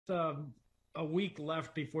a week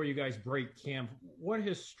left before you guys break camp. What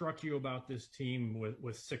has struck you about this team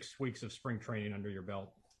with 6 weeks of spring training under your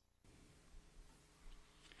belt?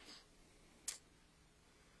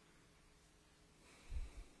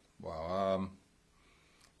 Wow.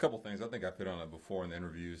 A couple things. I think I hit on it before in the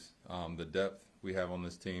interviews. The depth we have on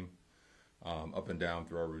this team, up and down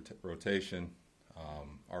through our rotation,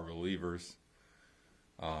 our relievers,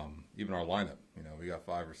 even our lineup. We got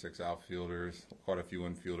 5 or 6 outfielders, quite a few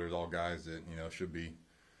infielders, all guys that should be,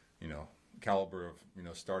 caliber of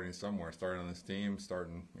starting somewhere, starting on this team,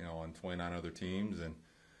 starting on 29 other teams, and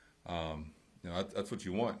that's what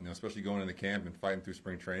you want. Especially going into camp and fighting through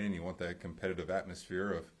spring training, you want that competitive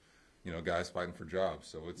atmosphere of guys fighting for jobs.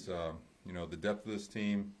 So it's the depth of this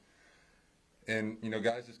team, and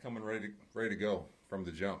guys just coming ready to go from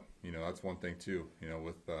the jump. That's one thing too.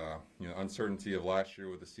 With uncertainty of last year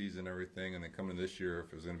with the season and everything, and then coming this year,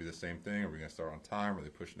 if it was going to be the same thing, are we going to start on time? Are they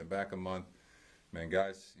pushing it back a month? Man,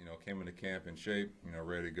 guys, came into camp in shape,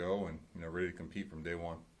 ready to go, and ready to compete from day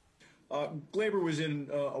one. Gleyber was in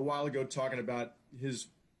a while ago talking about his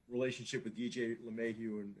relationship with DJ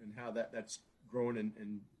LeMahieu and how that's grown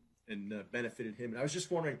and benefited him. And I was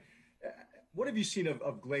just wondering, what have you seen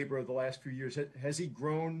of Gleyber the last few years? Has he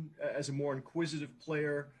grown as a more inquisitive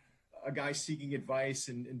player, a guy seeking advice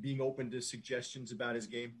and being open to suggestions about his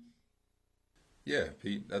game? Yeah,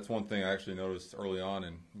 Pete, that's one thing I actually noticed early on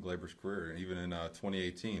in Gleyber's career, and even in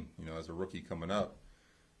 2018, as a rookie coming up.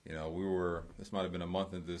 This might have been a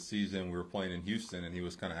month into the season, we were playing in Houston, and he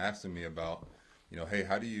was kind of asking me about, hey,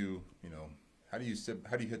 how do you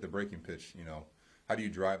hit the breaking pitch? How do you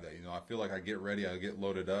drive that? I feel like I get ready, I get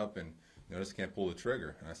loaded up, and I just can't pull the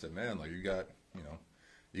trigger. And I said, man, like you got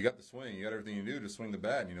the swing, you got everything you do to swing the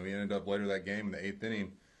bat. He ended up later that game in the 8th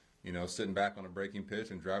inning, sitting back on a breaking pitch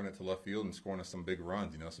and driving it to left field and scoring us some big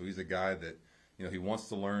runs. So he's a guy that he wants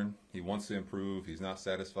to learn, he wants to improve. He's not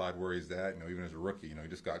satisfied where he's at. Even as a rookie, he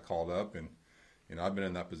just got called up, and I've been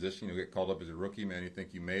in that position. You get called up as a rookie, man. You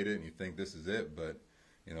think you made it, and you think this is it, but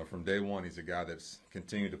from day one, he's a guy that's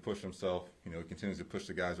continued to push himself. He continues to push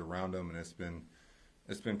the guys around him, and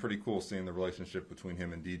it's been pretty cool seeing the relationship between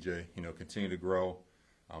him and DJ. Continue to grow.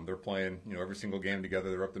 They're playing, every single game together.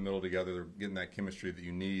 They're up the middle together. They're getting that chemistry that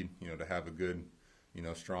you need, to have a good,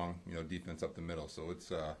 strong, defense up the middle. So it's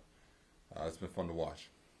been fun to watch.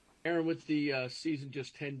 Aaron, with the season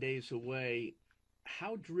just 10 days away,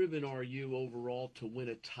 how driven are you overall to win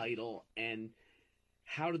a title, and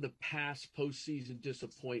how do the past postseason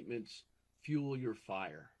disappointments fuel your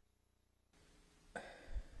fire?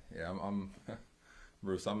 Yeah, I'm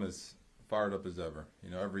Bruce, I'm as fired up as ever.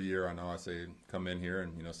 Every year I know I say come in here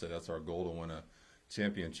and, say that's our goal to win a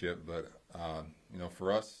championship. But,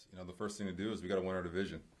 for us, the first thing to do is we got to win our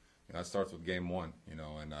division. That starts with game one,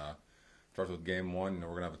 and starts with game one. We're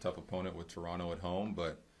going to have a tough opponent with Toronto at home.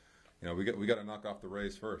 But, we got to knock off the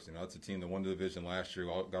Rays first. It's a team that won the division last year,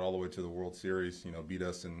 got all the way to the World Series, beat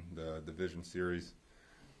us in the division series.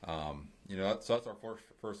 So that's our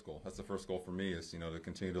first goal. That's the first goal for me is, to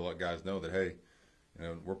continue to let guys know that, hey,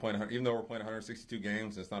 we're playing, even though we're playing 162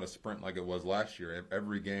 games, it's not a sprint like it was last year.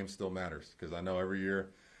 Every game still matters, because I know every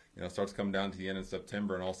year, it starts coming down to the end of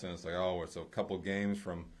September, and all of a sudden it's like, oh, it's a couple games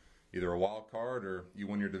from either a wild card or you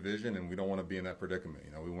win your division, and we don't want to be in that predicament.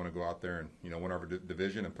 We want to go out there and, win our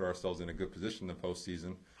division and put ourselves in a good position in the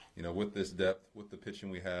postseason, with this depth, with the pitching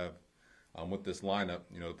we have, with this lineup,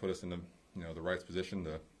 to put us in the, the right position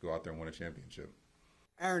to go out there and win a championship.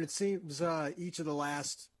 Aaron, it seems each of the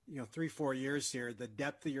last 3-4 years here, the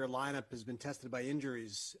depth of your lineup has been tested by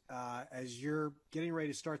injuries. As you're getting ready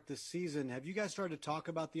to start this season, have you guys started to talk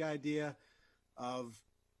about the idea of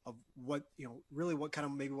what, really what kind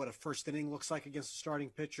of maybe what a first inning looks like against a starting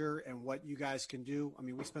pitcher and what you guys can do? I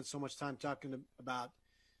mean, we spent so much time talking about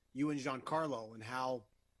you and Giancarlo and how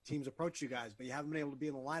teams approach you guys, but you haven't been able to be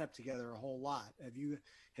in the lineup together a whole lot. Have you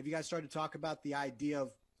guys started to talk about the idea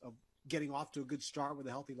of getting off to a good start with a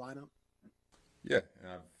healthy lineup? Yeah,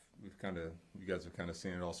 and you guys have kind of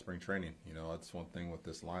seen it all spring training. That's one thing with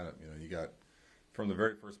this lineup. You got from the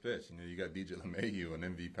very first pitch, you got DJ LeMahieu, an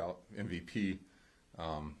MVP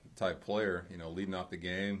type player, leading off the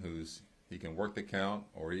game, he can work the count,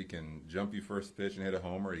 or he can jump you first pitch and hit a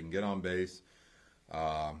homer. He can get on base,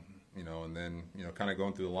 and then kind of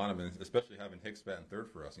going through the lineup, and especially having Hicks batting third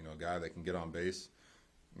for us. A guy that can get on base,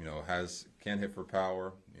 can hit for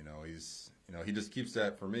power. He just keeps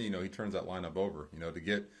that for me. He turns that lineup over. To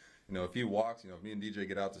get, if he walks, if me and DJ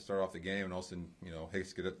get out to start off the game, and all of a sudden,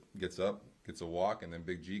 Hicks gets up, gets a walk, and then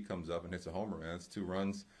Big G comes up and hits a homer. Man, it's 2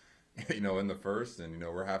 runs, in the first, and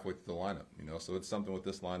we're halfway through the lineup. So it's something with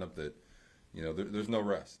this lineup that, there's no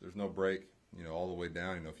rest, there's no break. all the way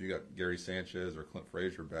down. If you got Gary Sanchez or Clint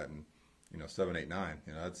Frazier batting, 7, 8, 9,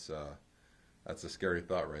 that's a scary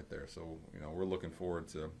thought right there. So, we're looking forward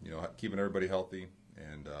to, keeping everybody healthy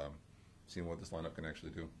and seeing what this lineup can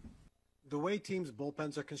actually do. The way teams'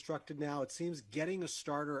 bullpens are constructed now, it seems getting a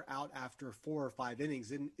starter out after 4 or 5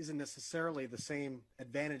 innings isn't necessarily the same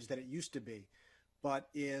advantage that it used to be. But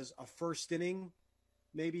is a first inning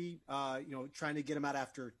maybe, trying to get him out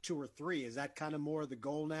after 2 or 3, is that kind of more the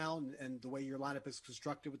goal now and the way your lineup is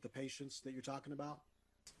constructed with the patience that you're talking about?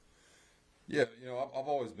 Yeah, I've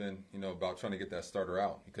always been, about trying to get that starter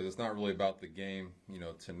out because it's not really about the game,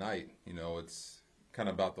 tonight. It's kind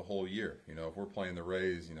of about the whole year. If we're playing the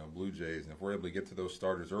Rays, Blue Jays, and if we're able to get to those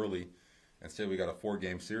starters early and say we got a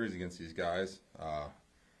 4-game series against these guys,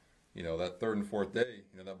 that 3rd and 4th day,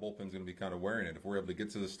 that bullpen's going to be kind of wearing it. If we're able to get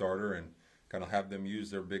to the starter and kind of have them use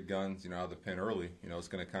their big guns, out of the pen early, it's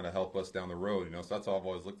going to kind of help us down the road. So that's all I've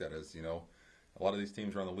always looked at is, a lot of these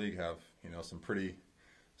teams around the league have, some pretty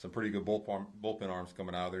good bullpen arms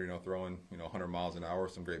coming out of there, throwing, 100 miles an hour,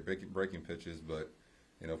 some great breaking pitches. But,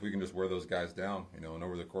 if we can just wear those guys down, and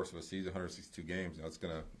over the course of a season, 162 games, it's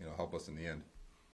going to, help us in the end.